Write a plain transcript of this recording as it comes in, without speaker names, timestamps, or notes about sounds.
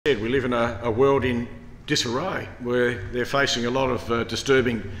We live in a world in disarray where they're facing a lot of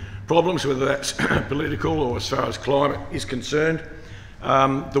disturbing problems, whether that's political or as far as climate is concerned.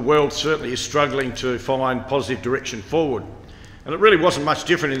 The world certainly is struggling to find positive direction forward. And it really wasn't much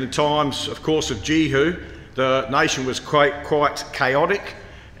different in the times, of course, of Jehu. The nation was quite chaotic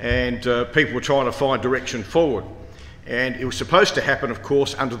and people were trying to find direction forward. And it was supposed to happen, of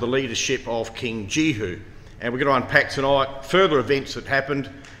course, under the leadership of King Jehu. And we're going to unpack tonight further events that happened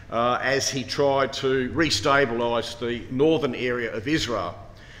as he tried to restabilise the northern area of Israel.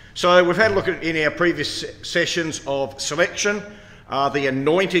 So we've had a look at, in our previous sessions of selection, the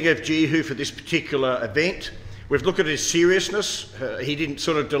anointing of Jehu for this particular event. We've looked at his seriousness. He didn't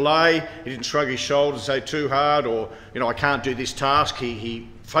sort of delay, he didn't shrug his shoulders and say too hard or, I can't do this task. He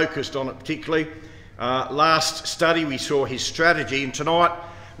focused on it particularly. Last study we saw his strategy, and tonight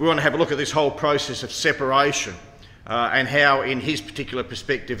we want to have a look at this whole process of separation and how in his particular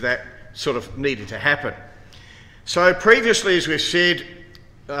perspective that sort of needed to happen. So previously, as we've said,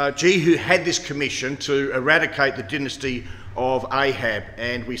 Jehu had this commission to eradicate the dynasty of Ahab,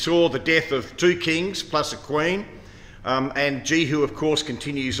 and we saw the death of 2 kings plus a queen, and Jehu of course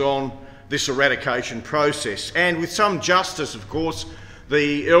continues on this eradication process, and with some justice of course.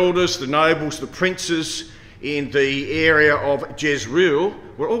 The elders, the nobles, the princes in the area of Jezreel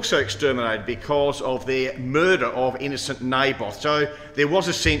were also exterminated because of their murder of innocent Naboth. So there was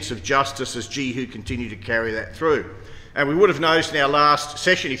a sense of justice as Jehu continued to carry that through. And we would have noticed in our last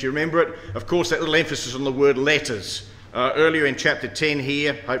session, if you remember it, of course, that little emphasis on the word letters. Earlier in chapter 10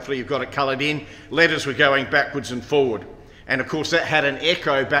 here, hopefully you've got it coloured in, letters were going backwards and forward. And of course that had an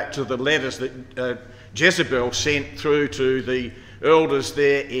echo back to the letters that Jezebel sent through to the elders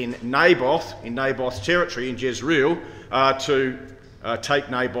there in Naboth's territory in Jezreel, to take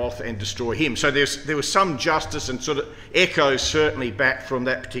Naboth and destroy him. So there was some justice and sort of echoes certainly back from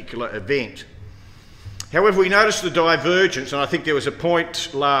that particular event. However, we noticed the divergence, and I think there was a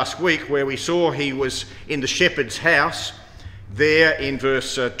point last week where we saw he was in the shepherd's house there in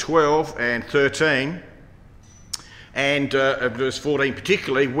verse 12 and 13, and verse 14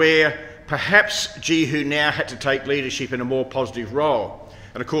 particularly, where perhaps Jehu now had to take leadership in a more positive role.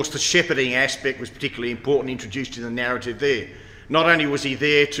 And of course the shepherding aspect was particularly important, introduced in the narrative there. Not only was he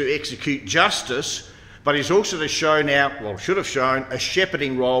there to execute justice, but he's also to show now, well, should have shown a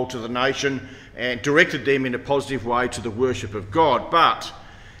shepherding role to the nation and directed them in a positive way to the worship of God. But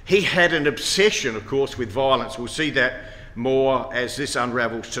he had an obsession, of course, with violence. We'll see that more as this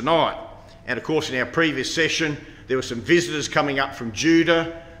unravels tonight. And of course in our previous session, there were some visitors coming up from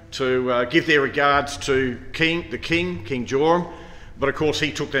Judah to give their regards to King Jehu, but of course he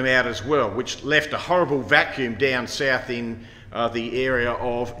took them out as well, which left a horrible vacuum down south in the area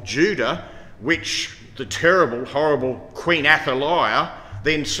of Judah, which the terrible, horrible Queen Athaliah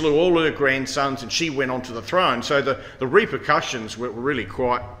then slew all her grandsons and she went onto the throne. So the repercussions were really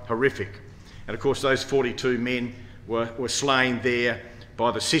quite horrific. And of course those 42 men were slain there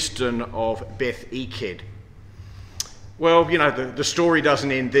by the cistern of Beth Eked. Well, the story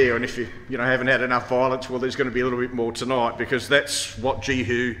doesn't end there, and if you haven't had enough violence, well, there's going to be a little bit more tonight, because that's what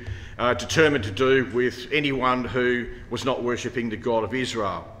Jehu determined to do with anyone who was not worshipping the God of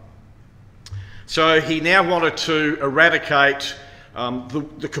Israel. So he now wanted to eradicate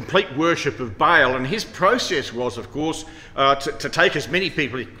the complete worship of Baal, and his process was, of course, to take as many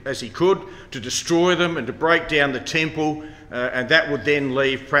people as he could, to destroy them and to break down the temple, and that would then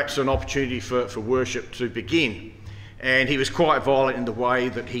leave perhaps an opportunity for worship to begin. And he was quite violent in the way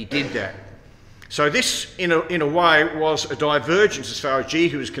that he did that. So this, in a way, was a divergence as far as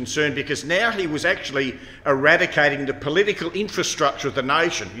Jehu is concerned, because now he was actually eradicating the political infrastructure of the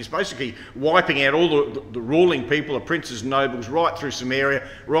nation. He's basically wiping out all the ruling people, the princes and nobles, right through Samaria,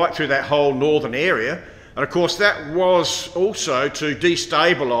 right through that whole northern area. And of course that was also to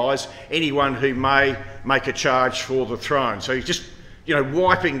destabilise anyone who may make a charge for the throne. So he's just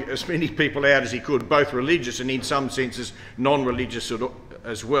wiping as many people out as he could, both religious and in some senses non-religious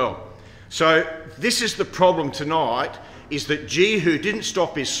as well. So this is the problem tonight, is that Jehu didn't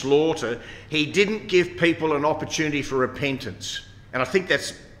stop his slaughter. He didn't give people an opportunity for repentance. And I think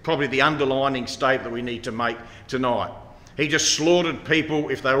that's probably the underlining statement that we need to make tonight. He just slaughtered people.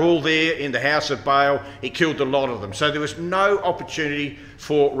 If they're all there in the house of Baal, he killed a lot of them. So there was no opportunity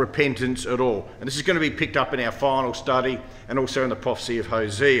for repentance at all. And this is going to be picked up in our final study and also in the prophecy of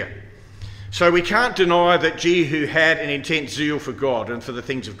Hosea. So we can't deny that Jehu had an intense zeal for God and for the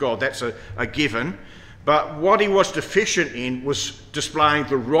things of God. That's a given. But what he was deficient in was displaying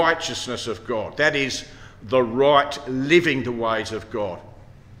the righteousness of God. That is, the right living the ways of God.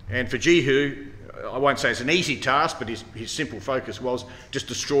 And for Jehu, I won't say it's an easy task, but his simple focus was just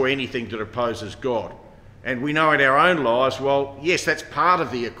destroy anything that opposes God. And we know in our own lives, well, yes, that's part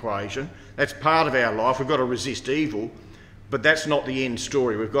of the equation. That's part of our life. We've got to resist evil, but that's not the end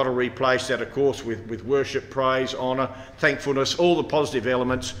story. We've got to replace that, of course, with worship, praise, honour, thankfulness, all the positive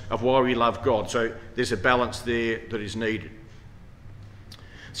elements of why we love God. So there's a balance there that is needed.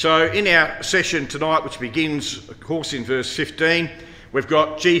 So in our session tonight, which begins, of course, in verse 15, we've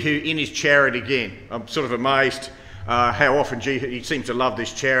got Jehu in his chariot again. I'm sort of amazed how often Jehu, he seems to love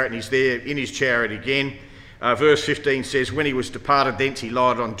this chariot, and he's there in his chariot again. Verse 15 says, when he was departed thence, he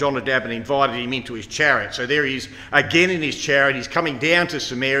lighted on Jonadab and invited him into his chariot. So there he is again in his chariot. He's coming down to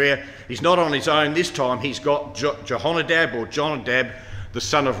Samaria. He's not on his own this time. He's got Jonadab, the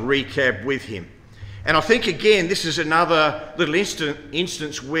son of Rechab, with him. And I think, again, this is another little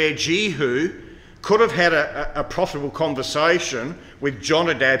instance where Jehu could have had a profitable conversation with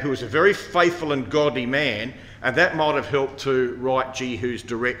Jonadab, who was a very faithful and godly man, and that might have helped to right Jehu's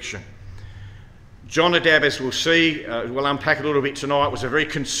direction. Jonadab, as we'll see, we'll unpack a little bit tonight, was a very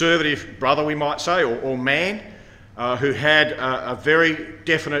conservative brother, we might say, or man, who had a very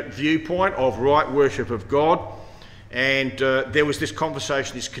definite viewpoint of right worship of God. And there was this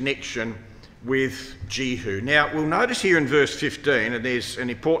conversation, this connection with Jehu. Now, we'll notice here in verse 15, and there's an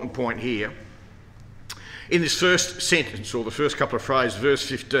important point here, in this first sentence, or the first couple of phrases, verse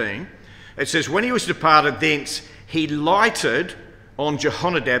 15, it says, when he was departed thence, he lighted on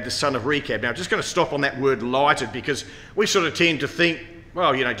Jehonadab, the son of Rechab. Now, I'm just going to stop on that word lighted, because we sort of tend to think,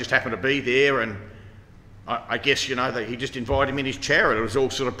 well, just happened to be there, and I guess, he just invited him in his chariot. It was all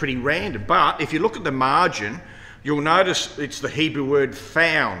sort of pretty random. But if you look at the margin, you'll notice it's the Hebrew word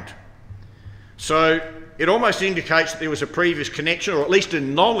found. So it almost indicates that there was a previous connection, or at least a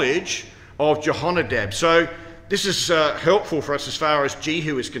knowledge of Jehonadab. So this is helpful for us as far as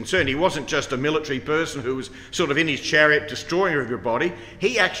Jehu is concerned. He wasn't just a military person who was sort of in his chariot destroying everybody.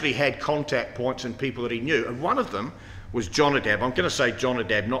 He actually had contact points and people that he knew. And one of them was Jonadab. I'm going to say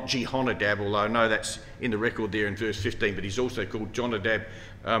Jonadab, not Jehonadab, although I know that's in the record there in verse 15, but he's also called Jonadab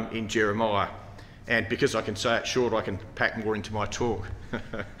in Jeremiah. And because I can say it short, I can pack more into my talk.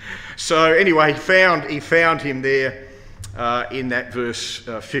 So anyway, he found him there in that verse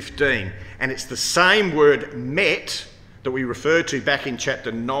 15. And it's the same word met that we referred to back in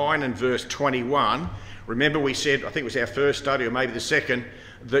chapter 9 and verse 21. Remember we said, I think it was our first study or maybe the second,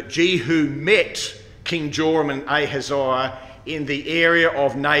 that Jehu met King Joram and Ahaziah in the area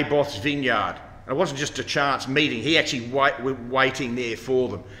of Naboth's vineyard. And it wasn't just a chance meeting. He actually was waiting there for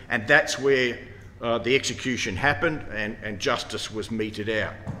them. And that's where the execution happened and justice was meted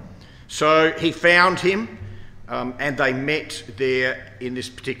out. So he found him and they met there in this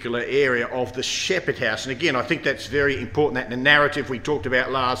particular area of the shepherd house. And again, I think that's very important, that in the narrative we talked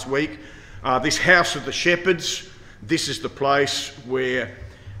about last week, this house of the shepherds, this is the place where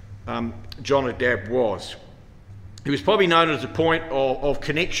Jonadab was. He was probably known as a point of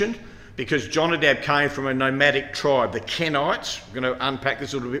connection because Jonadab came from a nomadic tribe, the Kenites. We're going to unpack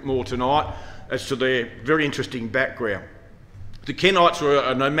this a little bit more tonight as to their very interesting background. The Kenites were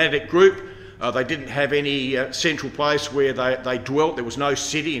a nomadic group. They didn't have any central place where they dwelt. There was no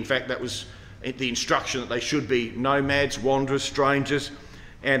city. In fact, that was the instruction that they should be nomads, wanderers, strangers,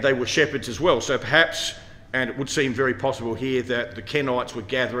 and they were shepherds as well. So perhaps, and it would seem very possible here, that the Kenites were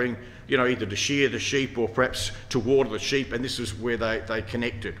gathering, either to shear the sheep or perhaps to water the sheep, and this is where they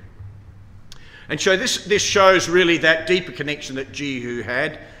connected. And so this shows really that deeper connection that Jehu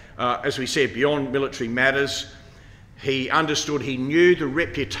had. As we said, beyond military matters, he understood, he knew the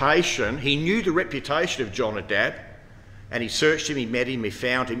reputation of Jonadab, and he searched him, he met him, he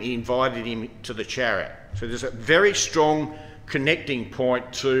found him, he invited him to the chariot. So there's a very strong connecting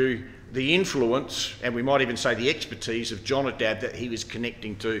point to the influence, and we might even say the expertise of Jonadab that he was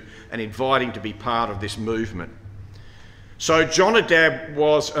connecting to and inviting to be part of this movement. So Jonadab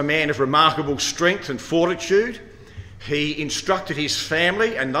was a man of remarkable strength and fortitude. He instructed his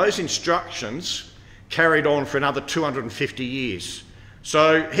family, and those instructions carried on for another 250 years.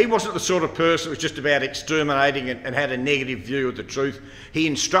 So he wasn't the sort of person who was just about exterminating and had a negative view of the truth. He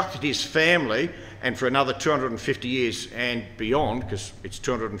instructed his family, and for another 250 years and beyond, because it's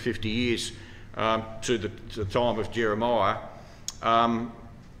 250 years to the time of Jeremiah,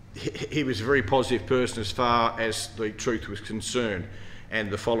 he was a very positive person as far as the truth was concerned, and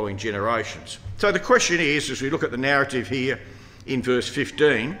the following generations. So the question is, as we look at the narrative here in verse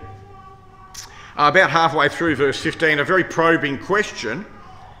 15, about halfway through verse 15, a very probing question.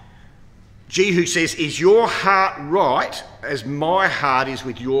 Jehu says, is your heart right as my heart is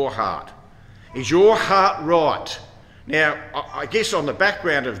with your heart? Is your heart right? Now, I guess on the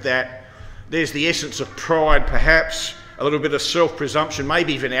background of that, There's the essence of pride, perhaps, a little bit of self-presumption,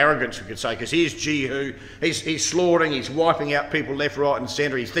 maybe even arrogance, we could say, because here's Jehu, he's slaughtering, he's wiping out people left, right and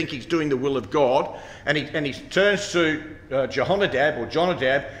centre, he thinks he's doing the will of God, and he turns to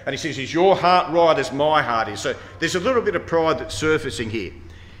Jonadab, and he says, is your heart right as my heart is? So there's a little bit of pride that's surfacing here.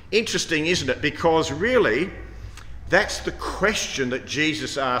 Interesting, isn't it? Because really, that's the question that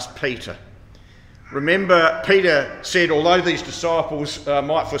Jesus asked Peter. Remember, Peter said, although these disciples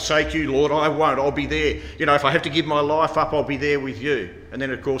might forsake you, Lord, I won't, I'll be there. You know, if I have to give my life up, I'll be there with you. And then,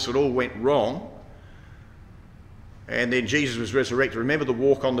 of course, it all went wrong. And then Jesus was resurrected. Remember the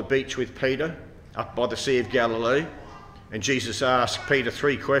walk on the beach with Peter up by the Sea of Galilee? And Jesus asked Peter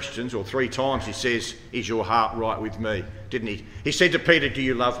 3 questions, or 3 times he says, is your heart right with me? Didn't he? He said to Peter, do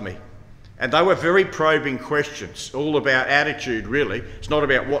you love me? And they were very probing questions, all about attitude, really. It's not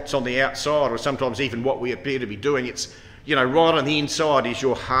about what's on the outside or sometimes even what we appear to be doing. It's, you know, right on the inside, is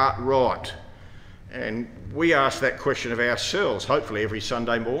your heart right? And we ask that question of ourselves, hopefully every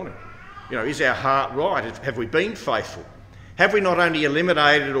Sunday morning. You know, is our heart right? Have we been faithful? Have we not only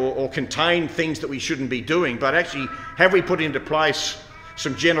eliminated or contained things that we shouldn't be doing, but actually have we put into place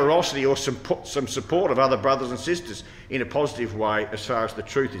some generosity or some support of other brothers and sisters in a positive way as far as the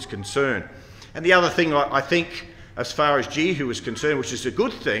truth is concerned? And the other thing I think, as far as Jehu is concerned, which is a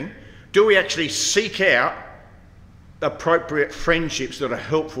good thing, do we actually seek out appropriate friendships that are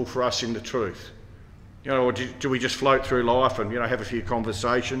helpful for us in the truth? You know, or do we just float through life and, you know, have a few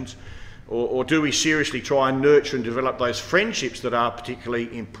conversations? Or do we seriously try and nurture and develop those friendships that are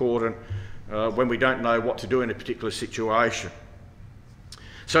particularly important when we don't know what to do in a particular situation?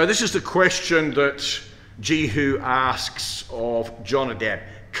 So this is the question that Jehu asks of Jonadab.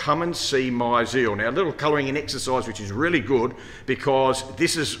 Come and see my zeal. Now, a little colouring in exercise, which is really good, because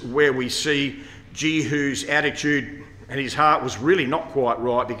this is where we see Jehu's attitude and his heart was really not quite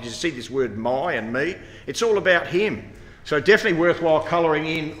right, because you see this word my and me. It's all about him. So definitely worthwhile colouring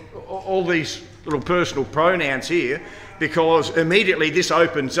in all these little personal pronouns here, because immediately this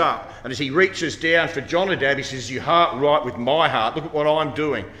opens up, and as he reaches down for Jonadab, he says, your heart right with my heart. Look at what I'm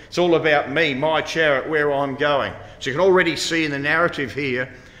doing. It's all about me, my chariot, where I'm going. So you can already see in the narrative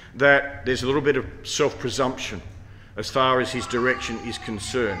here that there's a little bit of self-presumption as far as his direction is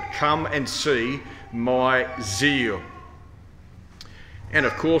concerned. Come and see my zeal. And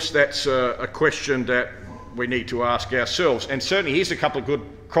of course that's a question that we need to ask ourselves. And certainly here's a couple of good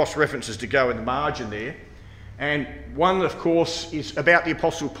cross-references to go in the margin there. And one, of course, is about the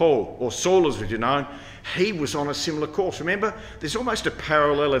Apostle Paul, or Saul as we've known. He was on a similar course. Remember, there's almost a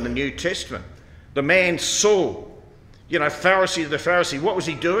parallel in the New Testament. The man Saul, you know, Pharisee to the Pharisee, what was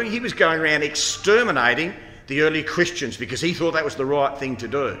he doing? He was going around exterminating the early Christians because he thought that was the right thing to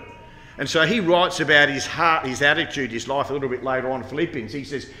do. And so he writes about his heart, his attitude, his life a little bit later on in Philippians. He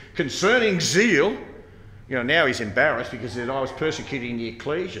says, concerning zeal, you know, now he's embarrassed because he said, I was persecuting the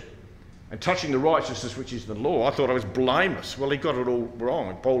ecclesia and touching the righteousness which is the law. I thought I was blameless. Well, he got it all wrong,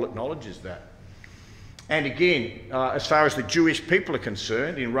 and Paul acknowledges that. And again, as far as the Jewish people are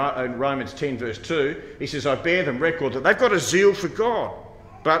concerned, in Romans 10 verse 2, he says, I bear them record that they've got a zeal for God,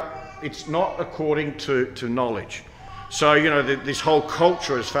 but it's not according to knowledge. So, you know, this whole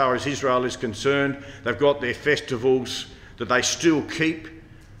culture as far as Israel is concerned, they've got their festivals that they still keep,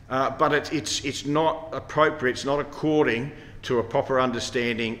 but it's not appropriate, it's not according to a proper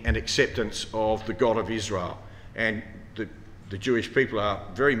understanding and acceptance of the God of Israel. And the Jewish people are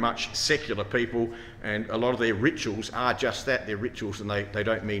very much secular people, and a lot of their rituals are just that, they're rituals, and they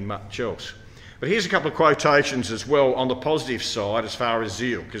don't mean much else. But here's a couple of quotations as well on the positive side as far as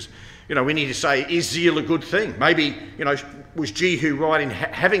zeal, because, you know, we need to say, is zeal a good thing? Maybe, you know, was Jehu right in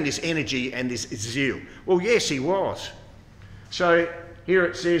having this energy and this zeal? Well, yes, he was. So here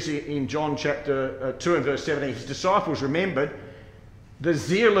it says in John chapter 2 and verse 17, his disciples remembered, the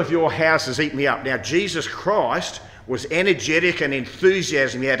zeal of your house has eaten me up. Now, Jesus Christ was energetic and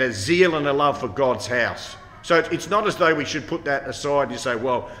enthusiasm. He had a zeal and a love for God's house. So it's not as though we should put that aside and say,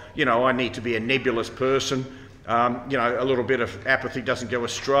 well, you know, I need to be a nebulous person. You know, a little bit of apathy doesn't go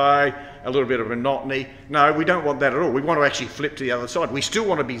astray, a little bit of monotony. No, we don't want that at all. We want to actually flip to the other side. We still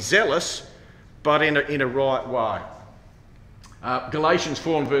want to be zealous, but in a right way. Galatians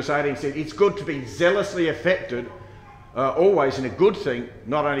 4 and verse 18 said, it's good to be zealously affected, always in a good thing,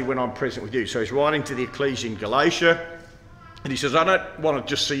 not only when I'm present with you. So he's writing to the ecclesia in Galatia, and he says, I don't want to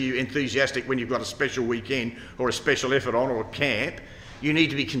just see you enthusiastic when you've got a special weekend or a special effort on or a camp. You need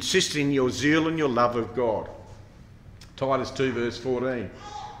to be consistent in your zeal and your love of God. Titus 2 verse 14.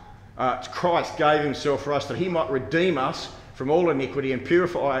 Christ gave himself for us that he might redeem us from all iniquity and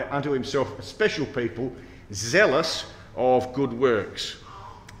purify unto himself a special people, zealous of good works.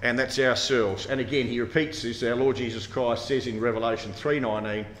 and that's ourselves. And again, he repeats this. Our Lord Jesus Christ says in Revelation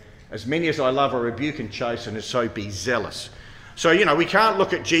 3:19, as many as I love I rebuke and chasten, and so be zealous. So, you know, we can't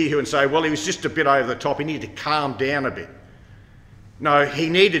look at Jehu and say, well, he was just a bit over the top, he needed to calm down a bit. No, he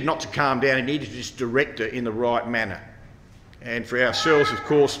needed not to calm down, he needed to just direct it in the right manner. And for ourselves, of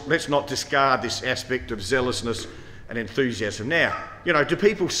course, let's not discard this aspect of zealousness and enthusiasm. Now, you know, do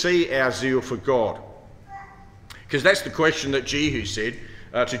people see our zeal for God? Because that's the question that Jehu said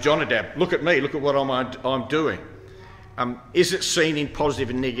to Jonadab. Look at me, look at what I'm doing. Is it seen in positive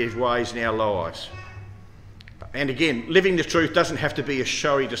and negative ways in our lives? And again, living the truth doesn't have to be a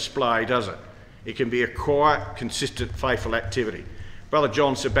showy display, does it? It can be a quiet, consistent, faithful activity. Brother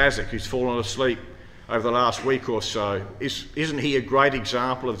John Sabazic, who's fallen asleep over the last week or so, isn't he a great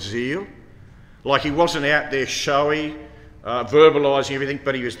example of zeal? Like, he wasn't out there showy, verbalising everything,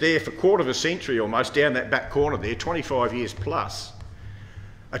 but he was there for a quarter of a century almost, down that back corner there, 25 years plus,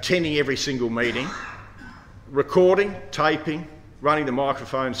 attending every single meeting, recording, taping, running the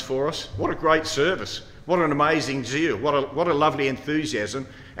microphones for us. What a great service. What an amazing zeal. What a lovely enthusiasm,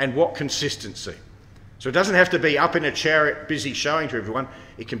 and what consistency. So it doesn't have to be up in a chariot busy showing to everyone.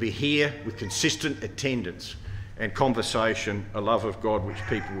 It can be here with consistent attendance and conversation, a love of God which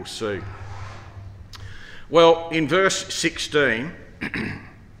people will see. Well, in verse 16,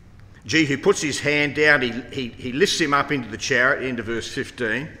 Jehu puts his hand down, he lifts him up into the chariot, into verse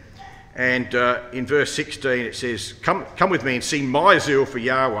 15, and in verse 16 it says, come with me and see my zeal for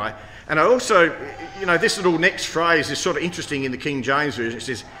Yahweh. And I also, you know, this little next phrase is sort of interesting in the King James Version. It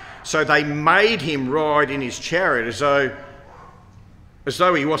says, so they made him ride in his chariot, as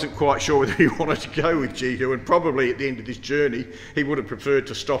though he wasn't quite sure whether he wanted to go with Jehu, and probably at the end of this journey he would have preferred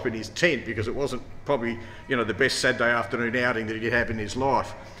to stop in his tent, because it wasn't probably, you know, the best Saturday afternoon outing that he'd have in his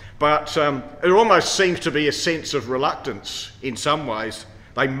life. But it almost seems to be a sense of reluctance in some ways.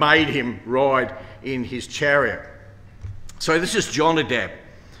 They made him ride in his chariot. So this is Jonadab.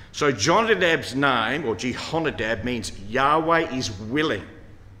 So Jonadab's name, or Jehonadab, means Yahweh is willing.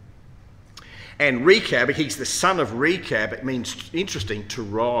 And Rechab, he's the son of Rechab, it means, interesting, to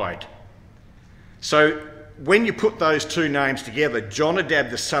ride. So when you put those two names together, Jonadab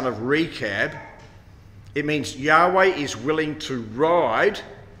the son of Rechab, it means Yahweh is willing to ride,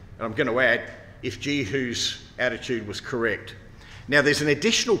 and I'm going to add, if Jehu's attitude was correct. Now there's an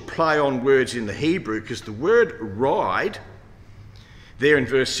additional play on words in the Hebrew, because the word ride, there in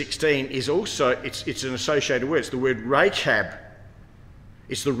verse 16, is also, it's an associated word. It's the word Rechab.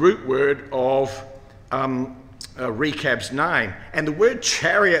 It's the root word of Rechab's name. And the word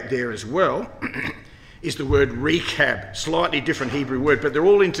chariot there as well is the word Rechab, slightly different Hebrew word, but they're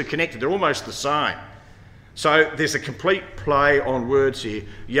all interconnected. They're almost the same. So there's a complete play on words here.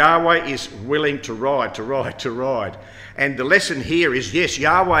 Yahweh is willing to ride, to ride, to ride. And the lesson here is, yes,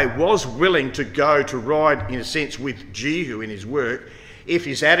 Yahweh was willing to go to ride, in a sense, with Jehu in his work, if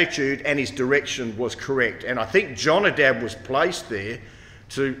his attitude and his direction was correct. And I think Jonadab was placed there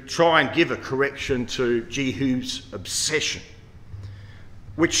to try and give a correction to Jehu's obsession,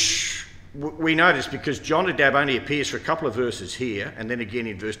 which we notice because Jonadab only appears for a couple of verses here, and then again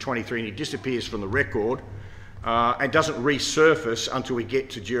in verse 23, and he disappears from the record and doesn't resurface until we get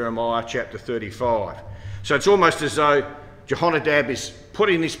to Jeremiah chapter 35. So it's almost as though Jehonadab is put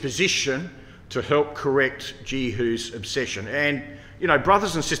in this position to help correct Jehu's obsession. And, you know,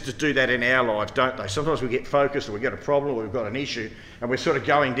 brothers and sisters do that in our lives, don't they? Sometimes we get focused, or we've got a problem, or we've got an issue, and we're sort of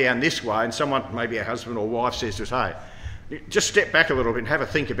going down this way, and someone, maybe our husband or wife, says to us, hey, just step back a little bit and have a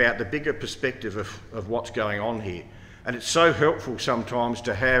think about the bigger perspective of what's going on here. And it's so helpful sometimes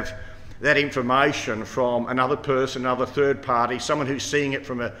to have that information from another person, another third party, someone who's seeing it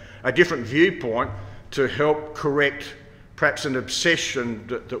from a different viewpoint, to help correct perhaps an obsession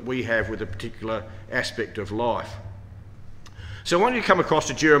that we have with a particular aspect of life. So I want you to come across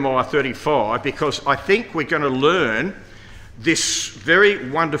to Jeremiah 35, because I think we're going to learn this very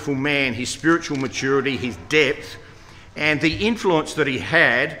wonderful man, his spiritual maturity, his depth, and the influence that he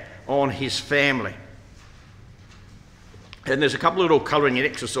had on his family. And there's a couple of little colouring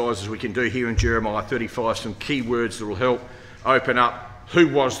exercises we can do here in Jeremiah 35, some key words that will help open up who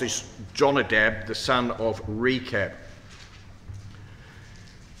was this Jonadab, the son of Rechab.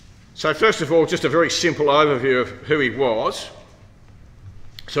 So first of all, just a very simple overview of who he was.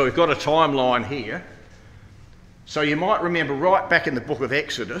 So we've got a timeline here. So you might remember right back in the book of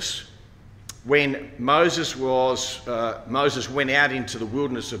Exodus, when Moses went out into the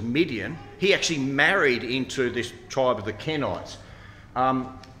wilderness of Midian, he actually married into this tribe of the Kenites.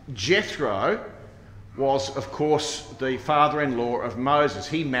 Jethro was, of course, the father-in-law of Moses.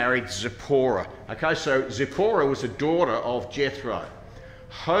 He married Zipporah. Okay, so Zipporah was a daughter of Jethro,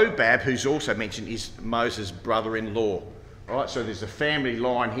 Hobab, who's also mentioned, is Moses' brother-in-law. All right, so there's a family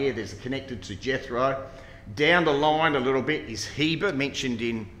line here. There's connected to Jethro. Down the line a little bit is Heber, mentioned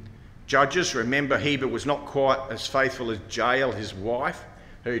in Judges. Remember, Heber was not quite as faithful as Jael, his wife,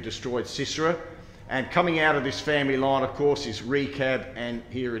 who destroyed Sisera. And coming out of this family line, of course, is Rechab, and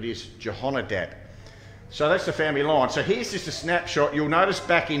here it is, Jehonadab. So that's the family line. So here's just a snapshot. You'll notice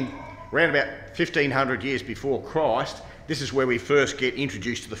back in around about 1500 years before Christ, this is where we first get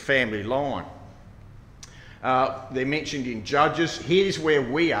introduced to the family line. They're mentioned in Judges. Here's where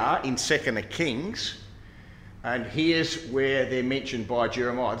we are in 2nd Kings. And here's where they're mentioned by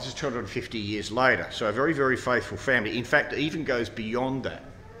Jeremiah. This is 250 years later. So a very, very faithful family. In fact, it even goes beyond that.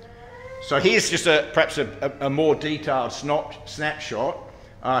 So here's just perhaps a more detailed snapshot.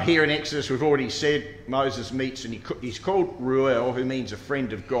 Here in Exodus, we've already said Moses meets, and he's called Reuel, who means a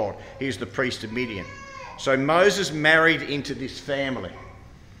friend of God. He's the priest of Midian. So Moses married into this family.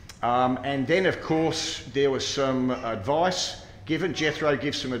 And then, of course, there was some advice given. Jethro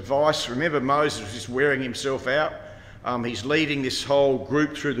gives some advice. Remember, Moses was just wearing himself out. He's leading this whole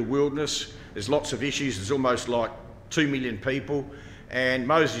group through the wilderness. There's lots of issues. There's almost like 2 million people. And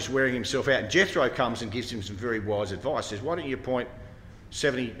Moses is wearing himself out. And Jethro comes and gives him some very wise advice. He says, why don't you appoint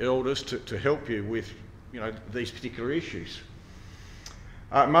 70 elders to help you with, these particular issues?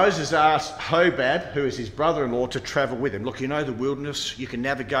 Moses asked Hobab, who is his brother-in-law, to travel with him. Look, the wilderness, you can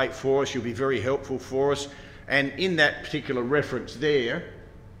navigate for us, you'll be very helpful for us. And in that particular reference there,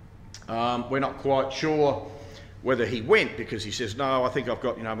 we're not quite sure whether he went, because he says, no, I think I've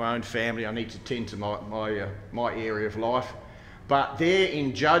got my own family, I need to tend to my area of life. But there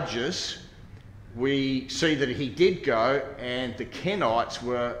in Judges, we see that he did go, and the Kenites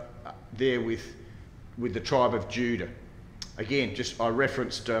were there with the tribe of Judah. Again, I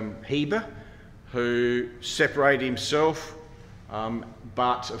referenced Heber, who separated himself,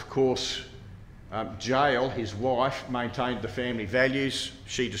 but of course Jael, his wife, maintained the family values.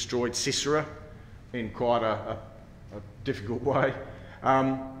 She destroyed Sisera in quite a difficult way.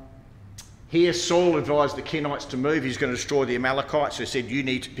 Here Saul advised the Kenites to move. He's going to destroy the Amalekites. So he said, you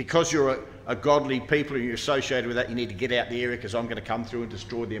need to, because you're a godly people and you're associated with that, you need to get out the area, because I'm going to come through and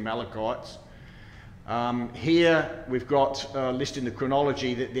destroy the Amalekites. Here we've got a list in the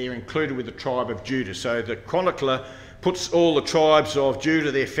chronology that they're included with the tribe of Judah. So the chronicler puts all the tribes of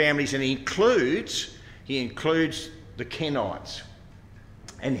Judah, their families, and he includes the Kenites.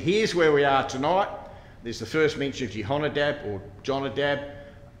 And here's where we are tonight. There's the first mention of Jehonadab or Jonadab,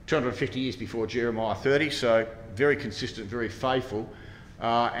 250 years before Jeremiah 30, so very consistent, very faithful.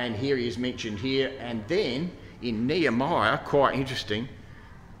 And here he is mentioned here. And then in Nehemiah, quite interesting,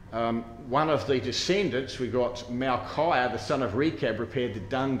 one of the descendants, we got Malchiah, the son of Rechab, repaired the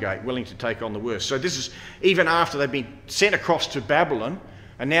dung gate, willing to take on the worst. So this is even after they've been sent across to Babylon,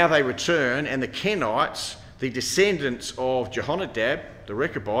 and now they return, and the Kenites, the descendants of Jehonadab, the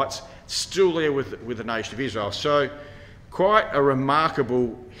Rechabites, still there with the nation of Israel. So quite a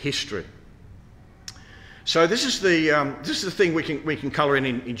remarkable history. So this is the thing we can colour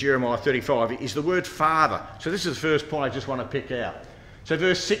in Jeremiah 35, is the word father. So this is the first point I just want to pick out. So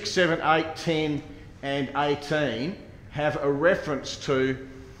verse 6, 7, 8, 10 and 18 have a reference to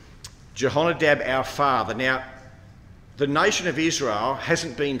Jehonadab, our father. Now, the nation of Israel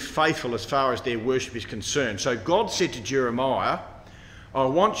hasn't been faithful as far as their worship is concerned. So God said to Jeremiah, I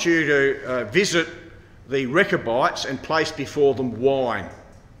want you to visit the Rechabites and place before them wine.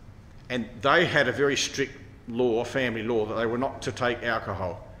 And they had a very strict law, family law, that they were not to take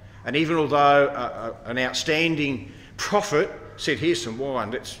alcohol. And even although an outstanding prophet said, here's some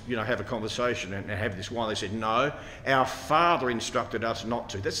wine, let's have a conversation and have this wine, they said, no, our father instructed us not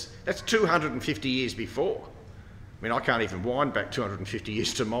to. That's 250 years before. I mean, I can't even wind back 250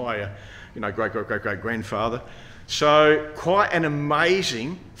 years to my great-great-great-great-grandfather. So quite an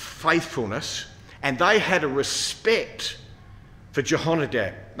amazing faithfulness, and they had a respect for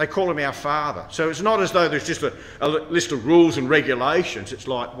Jehonadab. They call him our father. So it's not as though there's just a list of rules and regulations. It's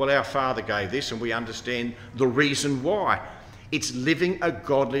like, well, our father gave this and we understand the reason why. It's living a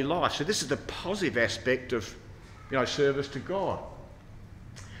godly life. So this is the positive aspect of, service to God.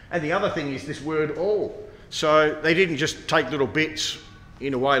 And the other thing is this word all. So they didn't just take little bits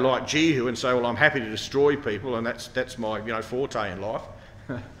in a way like Jehu and say, well, I'm happy to destroy people and that's my forte in life.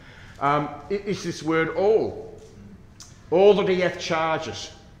 It's this word all. All that he hath charged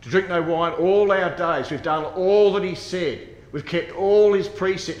us, to drink no wine all our days. We've done all that he said. We've kept all his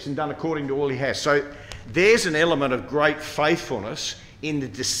precepts and done according to all he has. So there's an element of great faithfulness in the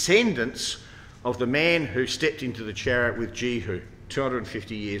descendants of the man who stepped into the chariot with Jehu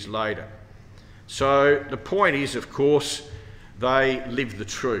 250 years later. So the point is, of course, they lived the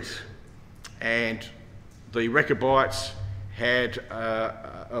truth. And the Rechabites had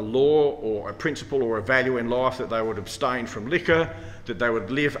a law or a principle or a value in life that they would abstain from liquor, that they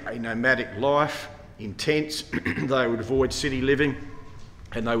would live a nomadic life in tents, they would avoid city living,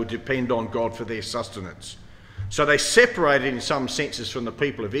 and they would depend on God for their sustenance. So they separated in some senses from the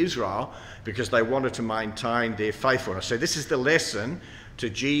people of Israel because they wanted to maintain their faithfulness. So this is the lesson to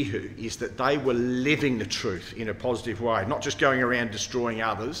Jehu, is that they were living the truth in a positive way, not just going around destroying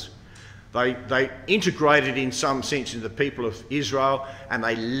others. They integrated in some sense into the people of Israel, and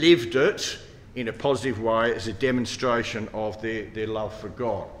they lived it in a positive way as a demonstration of their love for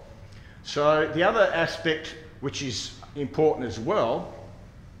God. So the other aspect which is important as well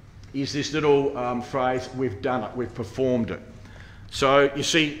is this little phrase, we've done it, we've performed it. So you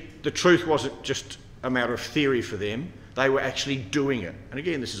see, the truth wasn't just a matter of theory for them, they were actually doing it. And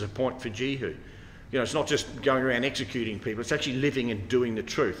again, this is a point for Jehu. You know, it's not just going around executing people, it's actually living and doing the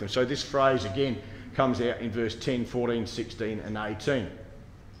truth. And so this phrase again comes out in verse 10, 14, 16 and 18.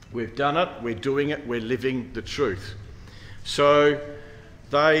 We've done it, we're doing it, we're living the truth. So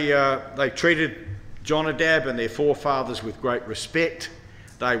they treated Jonadab and their forefathers with great respect.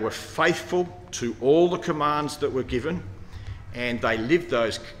 They were faithful to all the commands that were given, and they lived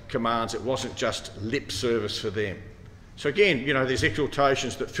those commands. It wasn't just lip service for them. So again, you know, there's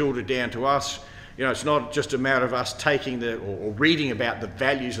exhortations that filter down to us. You know, it's not just a matter of us taking or reading about the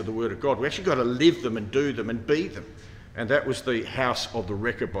values of the Word of God. We actually got to live them and do them and be them. And that was the house of the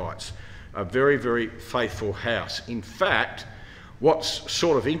Rechabites, a very, very faithful house. In fact, what's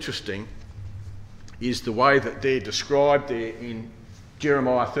sort of interesting is the way that they're described there in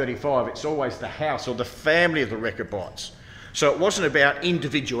Jeremiah 35. It's always the house or the family of the Rechabites. So it wasn't about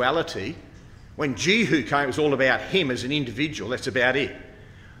individuality. When Jehu came, it was all about him as an individual. That's about it.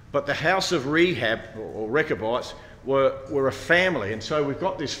 But the house of Rehab, or Rechabites, were a family. And so we've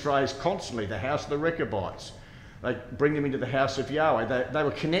got this phrase constantly, the house of the Rechabites. They bring them into the house of Yahweh. They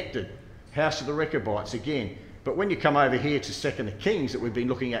were connected. House of the Rechabites again. But when you come over here to 2 Kings that we've been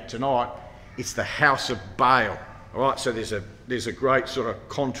looking at tonight, it's the house of Baal. All right, so there's a great sort of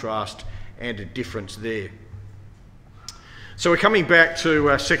contrast and a difference there. So we're coming back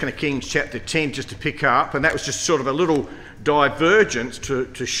to 2 Kings chapter 10 just to pick up, and that was just sort of a little divergence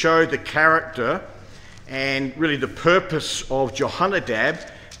to show the character and really the purpose of Jehonadab,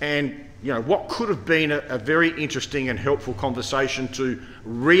 and you know what could have been a very interesting and helpful conversation to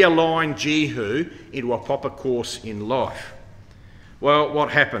realign Jehu into a proper course in life. Well,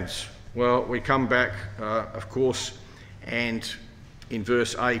 what happens? Well, we come back, of course, and in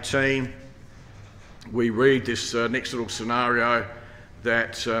verse 18, we read this next little scenario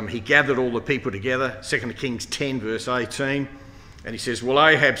that he gathered all the people together, 2 Kings 10, verse 18, and he says, well,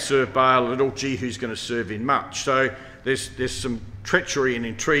 Ahab served Baal a little, Jehu's going to serve him much. So there's some treachery and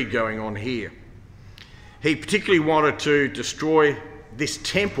intrigue going on here. He particularly wanted to destroy this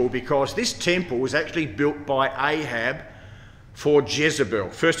temple because this temple was actually built by Ahab for Jezebel.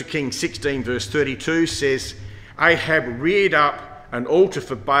 1 Kings 16 verse 32 says, Ahab reared up an altar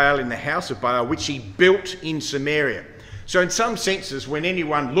for Baal in the house of Baal, which he built in Samaria. So in some senses, when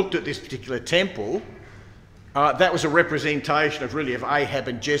anyone looked at this particular temple, that was a representation of Ahab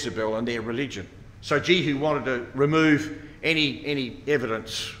and Jezebel and their religion. So Jehu wanted to remove any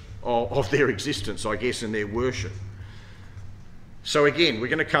evidence of their existence, I guess, and their worship. So again, we're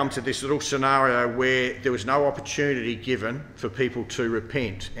going to come to this little scenario where there was no opportunity given for people to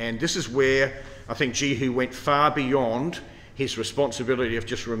repent. And this is where I think Jehu went far beyond his responsibility of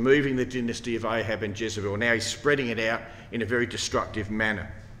just removing the dynasty of Ahab and Jezebel. Now he's spreading it out in a very destructive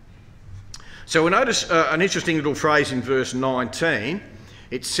manner. So we'll notice an interesting little phrase in verse 19.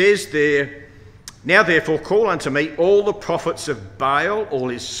 It says there, now therefore call unto me all the prophets of Baal, all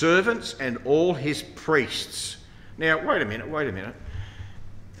his servants and all his priests. Now, wait a minute.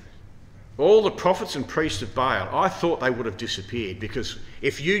 All the prophets and priests of Baal, I thought they would have disappeared, because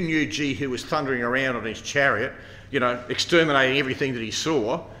if you knew Jehu was thundering around on his chariot, you know, exterminating everything that he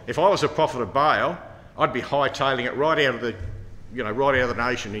saw, if I was a prophet of Baal, I'd be hightailing it right out of the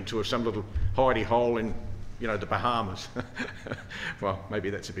nation into some little hidey hole in, you know, the Bahamas. Well,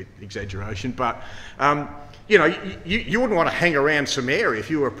 maybe that's a bit exaggeration, but, you know, you wouldn't want to hang around Samaria if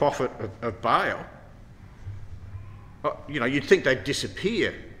you were a prophet of Baal. You know, you'd think they'd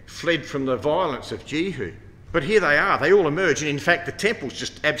disappear, fled from the violence of Jehu. But here they are, they all emerge, and in fact the temple's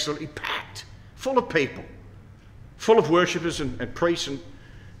just absolutely packed, full of people, full of worshippers and priests and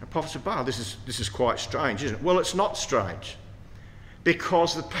prophets of Baal. This is quite strange, isn't it? Well, it's not strange,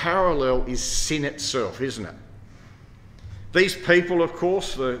 because the parallel is sin itself, isn't it? These people, of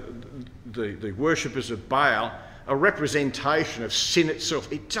course, the worshippers of Baal, a representation of sin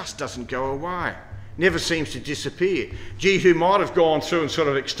itself. It just doesn't go away. Never seems to disappear. Jehu might have gone through and sort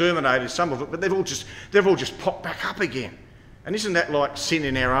of exterminated some of it, but they've all just popped back up again. And isn't that like sin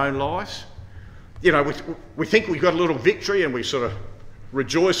in our own lives? You know, we think we've got a little victory and we sort of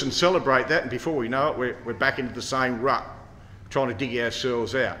rejoice and celebrate that, and before we know it, we're back into the same rut, trying to dig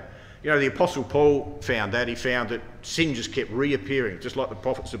ourselves out. You know, the Apostle Paul found that. He found that sin just kept reappearing, just like the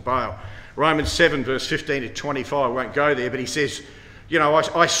prophets of Baal. Romans 7, verse 15 to 25, I won't go there, but he says, you know,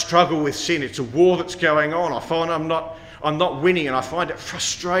 I struggle with sin. It's a war that's going on. I find I'm not winning, and I find it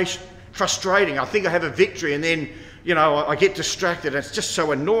frustrating. I think I have a victory, and then, you know, I get distracted, and it's just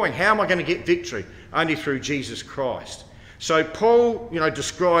so annoying. How am I going to get victory? Only through Jesus Christ. So Paul, you know,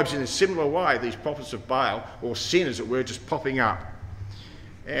 describes in a similar way these prophets of Baal, or sin as it were, just popping up.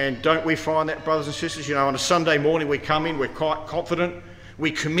 And don't we find that, brothers and sisters? You know, on a Sunday morning we come in, we're quite confident. We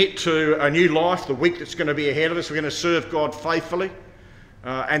commit to a new life, the week that's going to be ahead of us. We're going to serve God faithfully.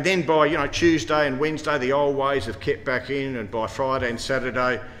 And then by, you know, Tuesday and Wednesday, the old ways have kept back in, and by Friday and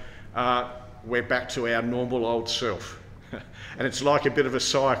Saturday, we're back to our normal old self. And it's like a bit of a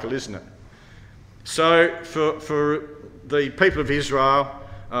cycle, isn't it? So for the people of Israel,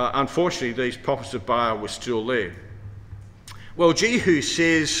 unfortunately, these prophets of Baal were still there. Well, Jehu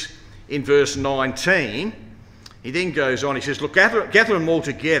says in verse 19, he then goes on, he says, look, gather them all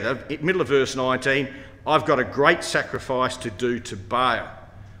together. In the middle of verse 19, I've got a great sacrifice to do to Baal.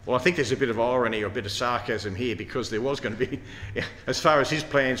 Well, I think there's a bit of irony or a bit of sarcasm here, because there was going to be, as far as his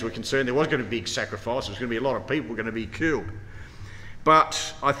plans were concerned, there was going to be a big sacrifice. There was going to be a lot of people going to be killed.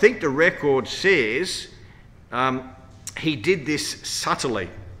 But I think the record says he did this subtly.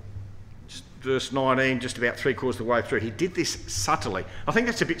 Verse 19, just about 3/4 of the way through, he did this subtly. I think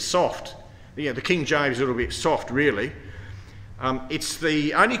that's a bit soft. Yeah, the King James is a little bit soft, really. It's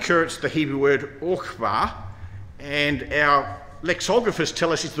the only occurrence of the Hebrew word orchba, and our lexicographers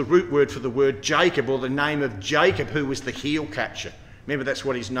tell us it's the root word for the word Jacob, or the name of Jacob, who was the heel catcher. Remember, that's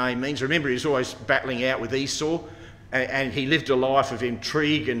what his name means. Remember, he was always battling out with Esau, and he lived a life of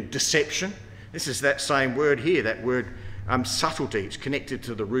intrigue and deception. This is that same word here, that word subtlety. It's connected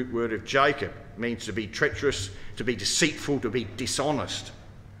to the root word of Jacob. It means to be treacherous, to be deceitful, to be dishonest.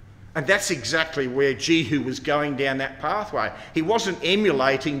 And that's exactly where Jehu was going down that pathway. He wasn't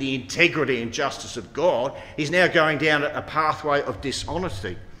emulating the integrity and justice of God. He's now going down a pathway of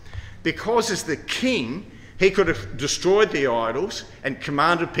dishonesty. Because as the king, he could have destroyed the idols and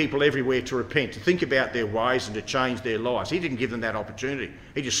commanded people everywhere to repent, to think about their ways and to change their lives. He didn't give them that opportunity.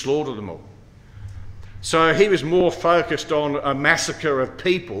 He just slaughtered them all. So he was more focused on a massacre of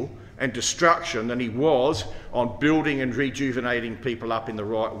people and destruction than he was on building and rejuvenating people up in the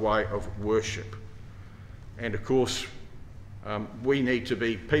right way of worship. And of course, we need to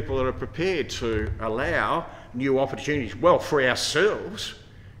be people that are prepared to allow new opportunities, well, for ourselves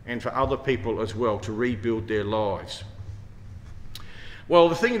and for other people as well, to rebuild their lives. Well,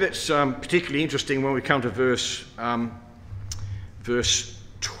 the thing that's particularly interesting when we come to verse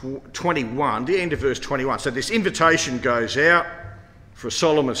 21, the end of verse 21. So this invitation goes out for a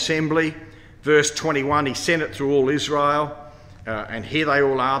solemn assembly. Verse 21, he sent it through all Israel, and here they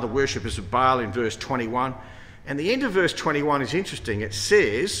all are, the worshippers of Baal, in verse 21. And the end of verse 21 is interesting. It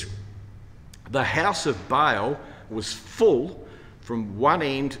says, the house of Baal was full from one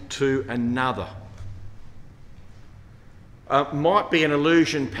end to another. Might be an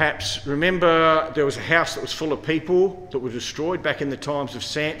allusion, perhaps. Remember, there was a house that was full of people that were destroyed back in the times of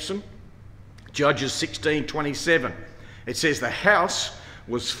Samson. Judges 16:27. It says the house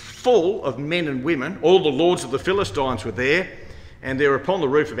was full of men and women. All the lords of the Philistines were there, and there were upon the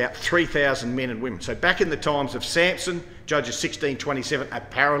roof about 3,000 men and women. So back in the times of Samson, Judges 16:27, a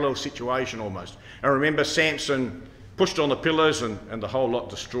parallel situation almost. And remember, Samson pushed on the pillars, and the whole lot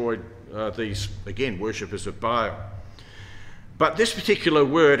destroyed these, again, worshippers of Baal. But this particular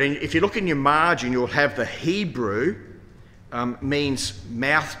word, and if you look in your margin, you'll have the Hebrew, means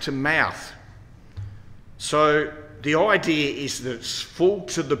mouth to mouth. So the idea is that it's full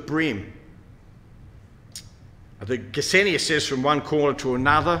to the brim. The Gesenius says from one corner to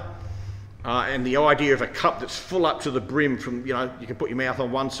another, and the idea of a cup that's full up to the brim from, you know, you can put your mouth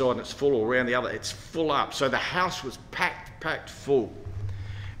on one side and it's full, or around the other, it's full up. So the house was packed full.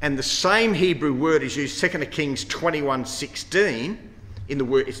 And the same Hebrew word is used, 2 Kings 21:16,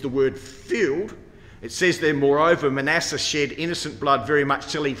 it's the word filled. It says there, moreover, Manasseh shed innocent blood very much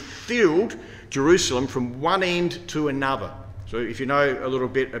till he filled Jerusalem from one end to another. So if you know a little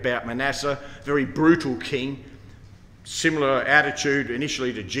bit about Manasseh, very brutal king, similar attitude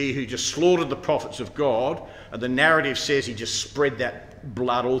initially to Jehu, just slaughtered the prophets of God, and the narrative says he just spread that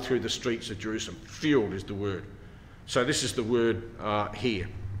blood all through the streets of Jerusalem. Filled is the word. So this is the word here.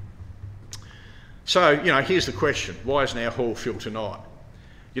 So, here's the question. Why isn't our hall filled tonight?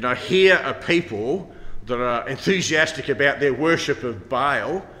 Here are people that are enthusiastic about their worship of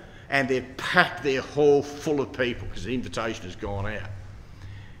Baal, and they've packed their hall full of people because the invitation has gone out.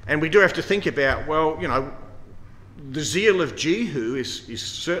 And we do have to think about, the zeal of Jehu is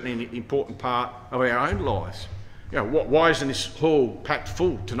certainly an important part of our own lives. Why isn't this hall packed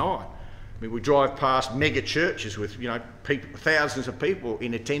full tonight? I mean, we drive past mega churches with, thousands of people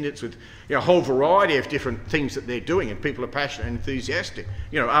in attendance with, a whole variety of different things that they're doing, and people are passionate and enthusiastic.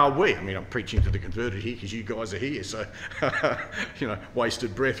 Are we? I mean, I'm preaching to the converted here because you guys are here, so,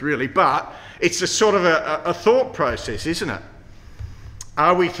 wasted breath really. But it's a sort of a thought process, isn't it?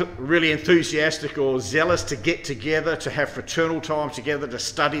 Are we really enthusiastic or zealous to get together, to have fraternal time together, to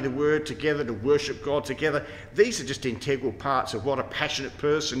study the Word together, to worship God together? These are just integral parts of what a passionate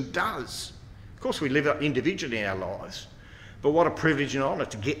person does. Of course, we live individually in our lives, but what a privilege and honour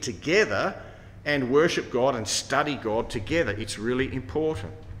to get together and worship God and study God together. It's really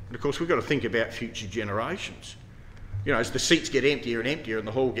important. And of course, we've got to think about future generations. As the seats get emptier and emptier and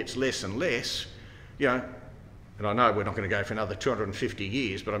the hall gets less and less, and I know we're not going to go for another 250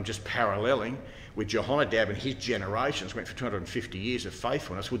 years, but I'm just paralleling with Jehonadab and his generations went for 250 years of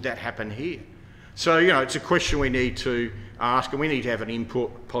faithfulness. Would that happen here? So, it's a question we need to ask, and we need to have an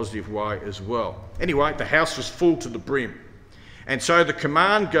input, positive way as well. Anyway, the house was full to the brim. And so the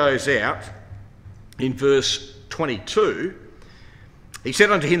command goes out in verse 22. He said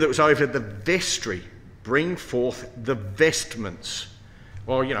unto him that was over the vestry, bring forth the vestments.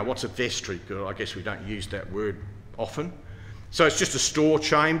 Well, what's a vestry? I guess we don't use that word often. So it's just a store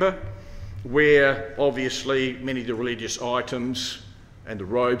chamber where obviously many of the religious items and the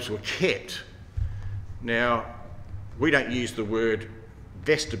robes were kept. Now, we don't use the word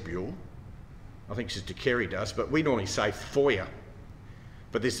vestibule. I think Sister Kerry does, but we normally say foyer.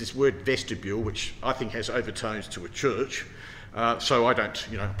 But there's this word vestibule, which I think has overtones to a church, so I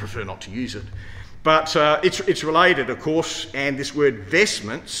don't, prefer not to use it. But it's related, of course, and this word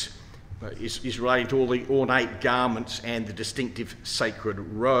vestments is related to all the ornate garments and the distinctive sacred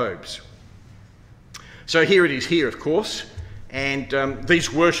robes. So here it is here, of course, and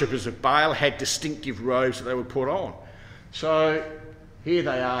these worshippers of Baal had distinctive robes that they would put on. So here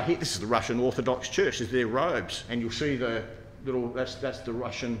they are. Here, this is the Russian Orthodox Church. This is their robes, and you'll see the little, that's the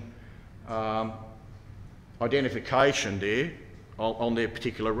Russian identification there on their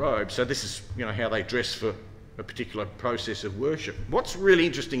particular robe. So this is, how they dress for a particular process of worship. What's really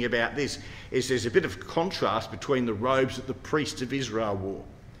interesting about this is there's a bit of contrast between the robes that the priests of Israel wore.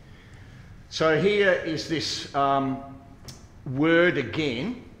 So here is this word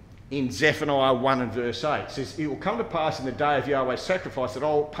again in Zephaniah 1 and verse 8. It says, it will come to pass in the day of Yahweh's sacrifice that I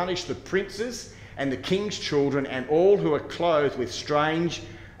will punish the princes and the king's children and all who are clothed with strange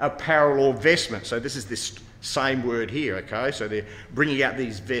apparel or vestments. So this is this same word here, okay? So they're bringing out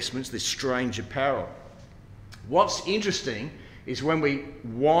these vestments, this strange apparel. What's interesting is when we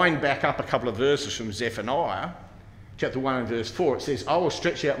wind back up a couple of verses from Zephaniah, chapter 1 and verse 4, it says, I will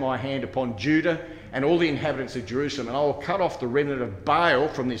stretch out my hand upon Judah and all the inhabitants of Jerusalem, and I will cut off the remnant of Baal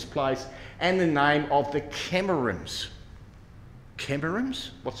from this place and the name of the Chemarims.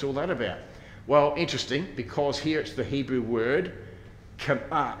 Chemarims? What's all that about? Well, interesting, because here it's the Hebrew word,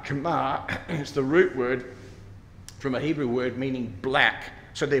 kamar, it's the root word from a Hebrew word meaning black.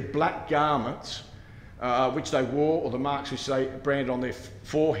 So they're black garments which they wore, or the marks which they branded on their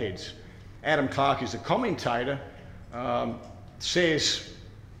foreheads. Adam Clark, who's a commentator, says,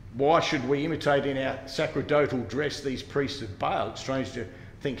 why should we imitate in our sacerdotal dress these priests of Baal? It's strange to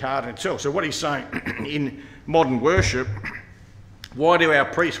think hard in itself. So what he's saying, in modern worship, why do our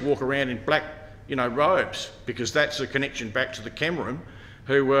priests walk around in black, robes? Because that's a connection back to the Chemarim,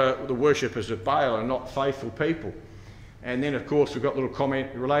 who were the worshippers of Baal and not faithful people. And then, of course, we've got a little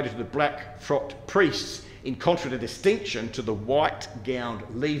comment related to the black-frocked priests, in contradistinction to the white-gowned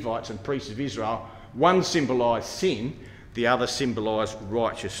Levites and priests of Israel. One symbolised sin, the other symbolised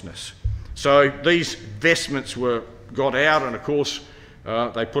righteousness. So these vestments were got out, and of course,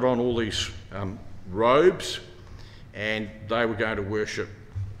 they put on all these robes, and they were going to worship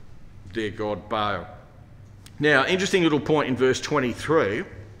their god Baal. Now, interesting little point in verse 23.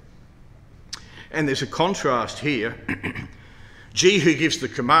 And there's a contrast here. Jehu gives the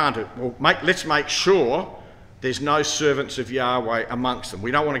command, well, let's make sure there's no servants of Yahweh amongst them.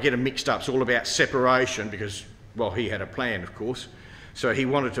 We don't want to get them mixed up. It's all about separation because, well, he had a plan, of course. So he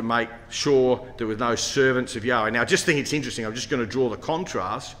wanted to make sure there were no servants of Yahweh. Now, I just think it's interesting. I'm just going to draw the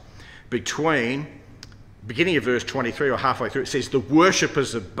contrast between, beginning of verse 23 or halfway through, it says, the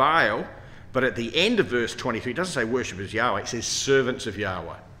worshippers of Baal But at the end of verse 23, it doesn't say worshippers Yahweh, it says servants of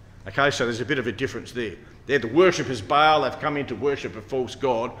Yahweh. Okay, so there's a bit of a difference there. They're the worshippers Baal, they've come in to worship a false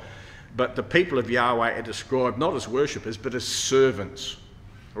god, but the people of Yahweh are described not as worshippers, but as servants.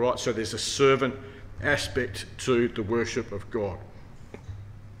 All right, so there's a servant aspect to the worship of God.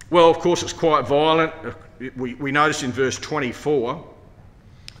 Well, of course, it's quite violent. We notice in verse 24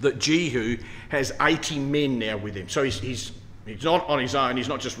 that Jehu has 80 men now with him. So he's not on his own, he's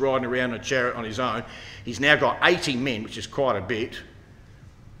not just riding around in a chariot on his own. He's now got 80 men, which is quite a bit,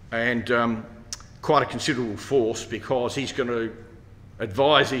 and quite a considerable force, because he's going to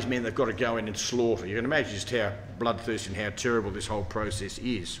advise these men they've got to go in and slaughter. You can imagine just how bloodthirsty and how terrible this whole process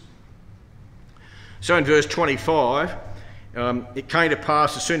is. So in verse 25, it came to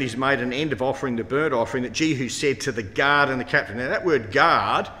pass, as soon as he made an end of offering the burnt offering, that Jehu said to the guard and the captain. Now that word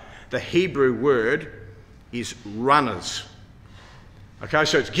guard, the Hebrew word is runners. Okay,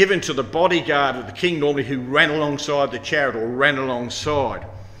 so it's given to the bodyguard of the king normally, who ran alongside the chariot or ran alongside.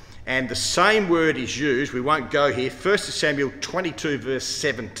 And the same word is used, we won't go here, 1 Samuel 22 verse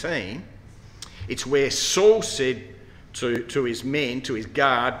 17. It's where Saul said to his men, to his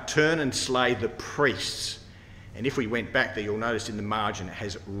guard, turn and slay the priests. And if we went back there, you'll notice in the margin it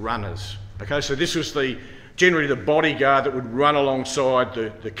has runners. Okay, so this was generally the bodyguard that would run alongside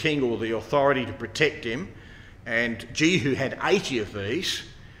the king or the authority to protect him. And Jehu had 80 of these.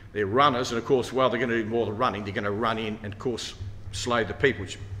 They're runners, and of course, while they're going to do more than running, they're going to run in and, of course, slay the people,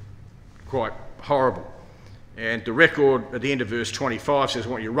 which is quite horrible. And the record at the end of verse 25 says,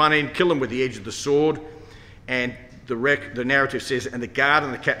 "Want you run in, kill them with the edge of the sword." And the narrative says, "And the guard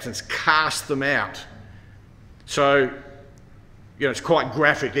and the captains cast them out." So, you know, it's quite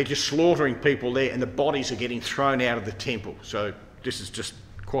graphic. They're just slaughtering people there, and the bodies are getting thrown out of the temple. So this is just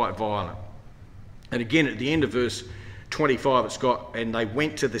quite violent. And again, at the end of verse 25, it's got, "And they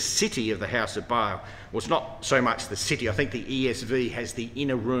went to the city of the house of Baal." Well, it's not so much the city. I think the ESV has the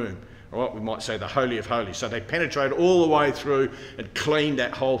inner room. All right, we might say the Holy of Holies. So they penetrated all the way through and cleaned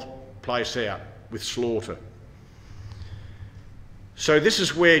that whole place out with slaughter. So this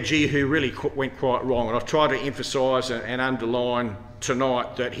is where Jehu really went quite wrong. And I've tried to emphasise and underline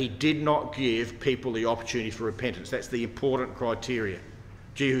tonight that he did not give people the opportunity for repentance. That's the important criteria.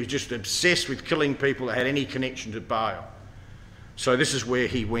 Jehu was just obsessed with killing people that had any connection to Baal. So this is where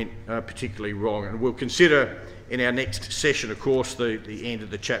he went particularly wrong. And we'll consider in our next session, of course, the end of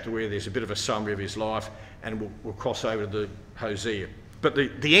the chapter where there's a bit of a summary of his life, and we'll cross over to the Hosea. But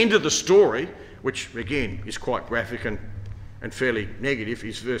the end of the story, which again is quite graphic and fairly negative,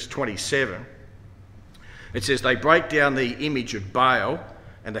 is verse 27. It says, "They break down the image of Baal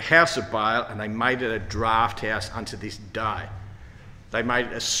and the house of Baal, and they made it a draught house unto this day." They made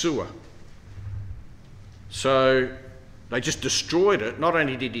it a sewer. So they just destroyed it. Not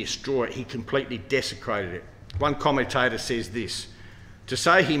only did he destroy it, he completely desecrated it. One commentator says this: to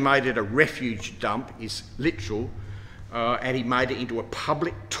say he made it a refuge dump is literal, and he made it into a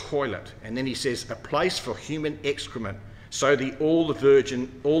public toilet. And then he says, "a place for human excrement, so all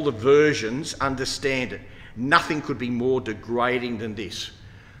the versions understand it. Nothing could be more degrading than this."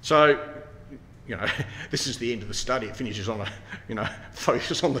 So, you know, this is the end of the study. It finishes on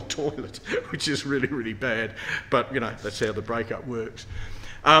focus on the toilet, which is really, really bad. But, you know, that's how the breakup works.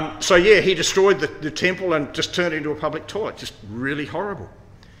 So, yeah, he destroyed the temple and just turned it into a public toilet. Just really horrible.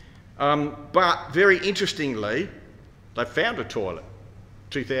 But very interestingly, they found a toilet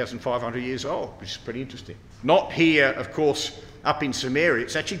 2,500 years old, which is pretty interesting. Not here, of course, up in Samaria.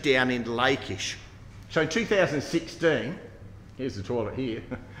 It's actually down in Lachish. So in 2016, here's the toilet here.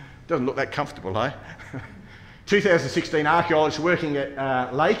 Doesn't look that comfortable, eh? 2016, archaeologists working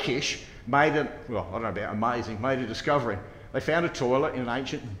at Lachish made a discovery. They found a toilet in an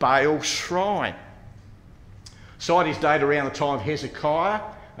ancient Baal shrine. Site is dated around the time of Hezekiah.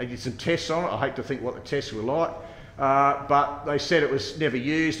 They did some tests on it. I hate to think what the tests were like. But they said it was never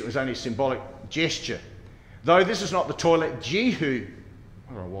used. It was only a symbolic gesture. Though this is not the toilet Jehu,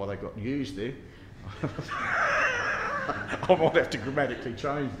 I don't know why they got used there. I might have to grammatically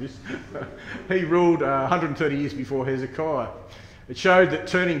change this. He ruled 130 years before Hezekiah. It showed that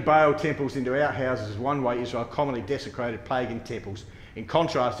turning Baal temples into outhouses is one way Israel commonly desecrated pagan temples. In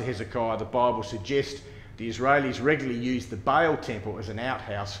contrast to Hezekiah, the Bible suggests the Israelis regularly used the Baal temple as an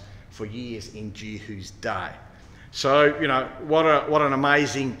outhouse for years in Jehu's day. So, you know, what an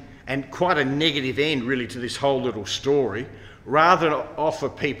amazing and quite a negative end really to this whole little story. Rather than offer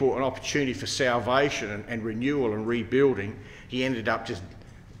people an opportunity for salvation and renewal and rebuilding, he ended up just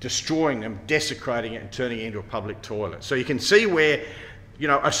destroying them, desecrating it and turning it into a public toilet. So you can see where, you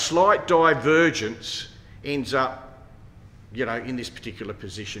know, a slight divergence ends up, you know, in this particular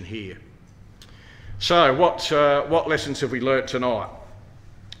position here. So what lessons have we learnt tonight?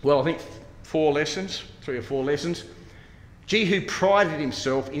 Well, I think 4 lessons, 3 or 4 lessons. Jehu prided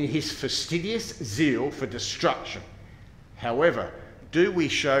himself in his fastidious zeal for destruction. However, do we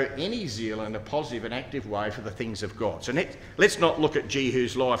show any zeal in a positive and active way for the things of God? So let's not look at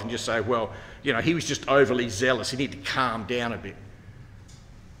Jehu's life and just say, well, you know, he was just overly zealous. He needed to calm down a bit.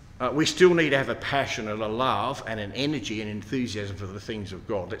 We still need to have a passion and a love and an energy and enthusiasm for the things of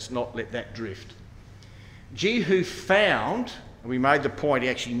God. Let's not let that drift. Jehu found, and we made the point, he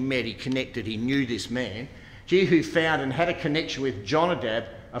actually met, he connected, he knew this man. Jehu found and had a connection with Jonadab,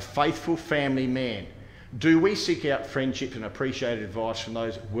 a faithful family man. Do we seek out friendship and appreciate advice from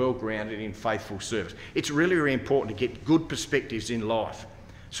those well-grounded in faithful service? It's really, really important to get good perspectives in life.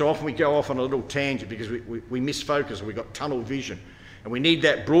 So often we go off on a little tangent because we misfocus and we've got tunnel vision. And we need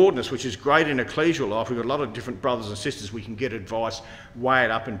that broadness, which is great in ecclesial life. We've got a lot of different brothers and sisters we can get advice, weigh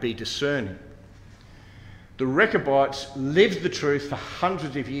it up and be discerning. The Rechabites lived the truth for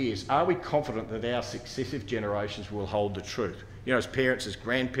hundreds of years. Are we confident that our successive generations will hold the truth? You know, as parents, as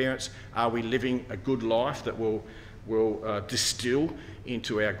grandparents, are we living a good life that will distill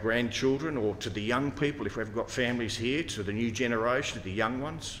into our grandchildren or to the young people, if we've got families here, to the new generation, to the young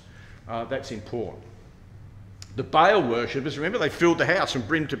ones? That's important. The Baal worshippers, remember, they filled the house from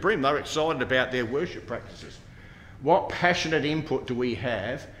brim to brim. They were excited about their worship practices. What passionate input do we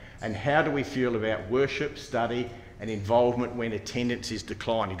have, and how do we feel about worship, study and involvement when attendance is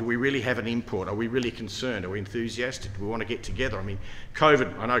declining? Do we really have an input? Are we really concerned? Are we enthusiastic? Do we want to get together? I mean,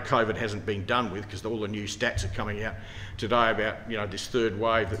 COVID, I know COVID hasn't been done with because all the new stats are coming out today about, you know, this 3rd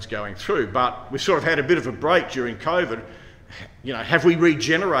wave that's going through, but we've sort of had a bit of a break during COVID. You know, have we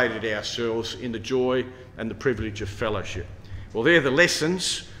regenerated ourselves in the joy and the privilege of fellowship? Well, they're the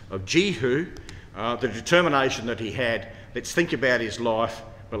lessons of Jehu, the determination that he had. Let's think about his life,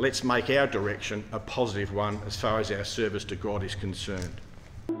 but let's make our direction a positive one as far as our service to God is concerned.